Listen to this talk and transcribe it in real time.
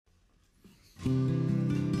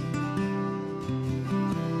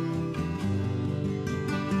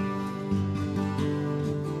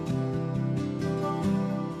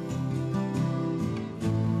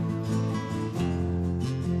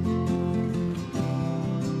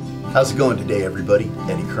How's it going today, everybody?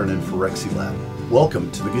 Eddie Kernan for Rexylab. Welcome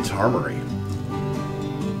to the Guitarmory.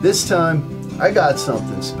 This time, I got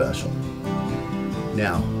something special.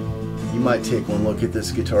 Now, you might take one look at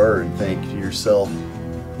this guitar and think to yourself,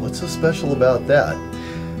 what's so special about that?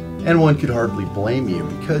 And one could hardly blame you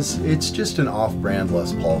because it's just an off-brand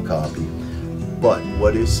Les Paul copy. But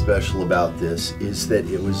what is special about this is that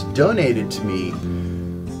it was donated to me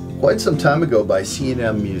quite some time ago by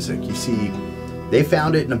C&M Music. You see, they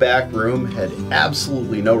found it in a back room, had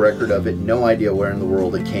absolutely no record of it, no idea where in the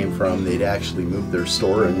world it came from. They'd actually moved their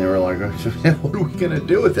store and they were like, what are we going to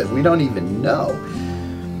do with it? We don't even know.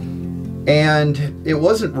 And it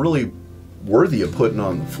wasn't really worthy of putting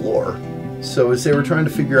on the floor. So as they were trying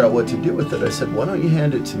to figure out what to do with it, I said, why don't you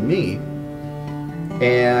hand it to me?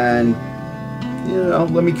 And, you know,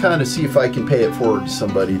 let me kind of see if I can pay it forward to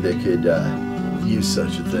somebody that could use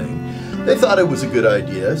such a thing. They thought it was a good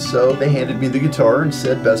idea, so they handed me the guitar and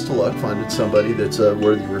said, best of luck finding somebody that's a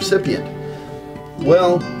worthy recipient.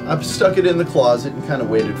 Well, I stuck it in the closet and kind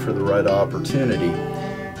of waited for the right opportunity.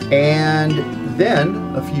 And then,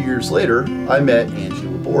 a few years later, I met Angie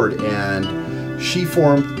Laborde, and she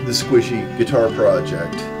formed the Squishy Guitar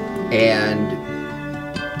Project and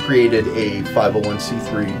created a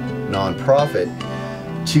 501c3 nonprofit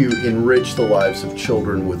to enrich the lives of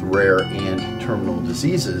children with rare and terminal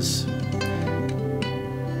diseases.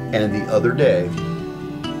 And the other day,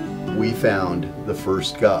 we found the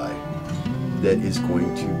first guy that is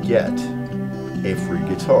going to get a free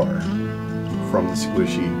guitar from the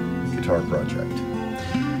Squishy Guitar Project.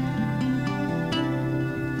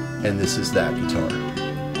 And this is that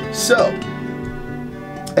guitar. So,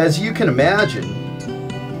 as you can imagine,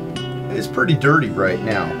 it's pretty dirty right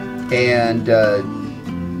now. And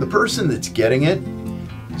the person that's getting it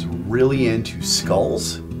is really into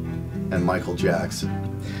skulls and Michael Jackson.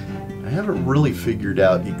 I haven't really figured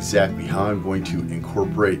out exactly how I'm going to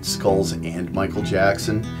incorporate skulls and Michael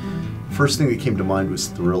Jackson. First thing that came to mind was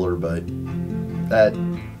Thriller, but that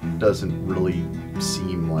doesn't really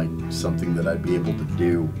seem like something that I'd be able to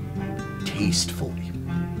do tastefully.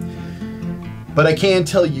 But I can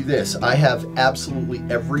tell you this, I have absolutely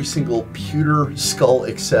every single pewter skull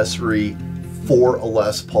accessory for a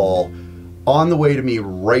Les Paul on the way to me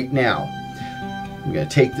right now. I'm going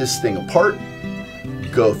to take this thing apart,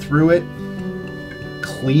 go through it,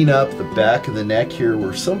 clean up the back of the neck here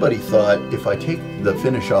where somebody thought if I take the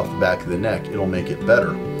finish off the back of the neck, it'll make it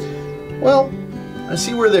better. Well, I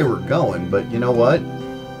see where they were going, but you know what?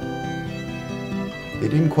 They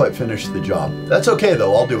didn't quite finish the job. That's okay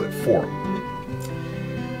though, I'll do it for them.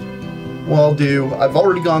 Well, I've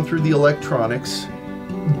already gone through the electronics.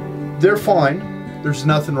 They're fine. There's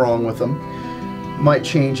nothing wrong with them. Might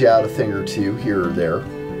change out a thing or two here or there.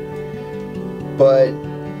 But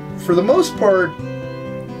for the most part,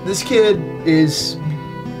 this kid is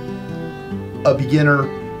a beginner,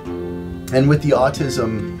 and with the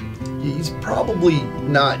autism, he's probably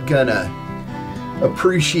not gonna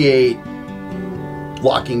appreciate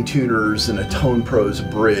locking tuners and a Tone Pros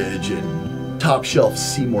bridge and top shelf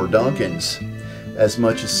Seymour Duncans as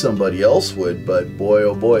much as somebody else would, but boy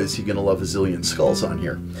oh boy is he gonna love a zillion skulls on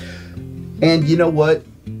here. And you know what?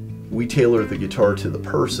 We tailor the guitar to the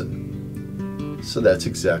person. So that's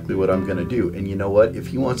exactly what I'm gonna do. And you know what? If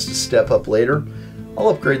he wants to step up later, I'll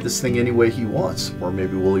upgrade this thing any way he wants. Or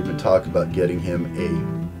maybe we'll even talk about getting him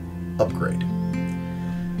a upgrade.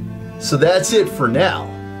 So that's it for now.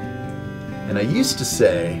 And I used to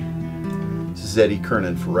say, this is Eddie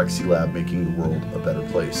Kernan for Rexylab, making the world a better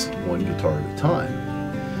place, one guitar at a time.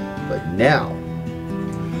 But now,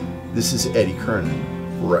 this is Eddie Kernan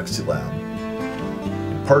for Rexylab,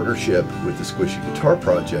 in partnership with the Squishy Guitar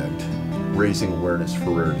Project, raising awareness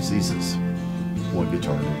for rare diseases, one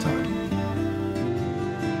guitar at a time.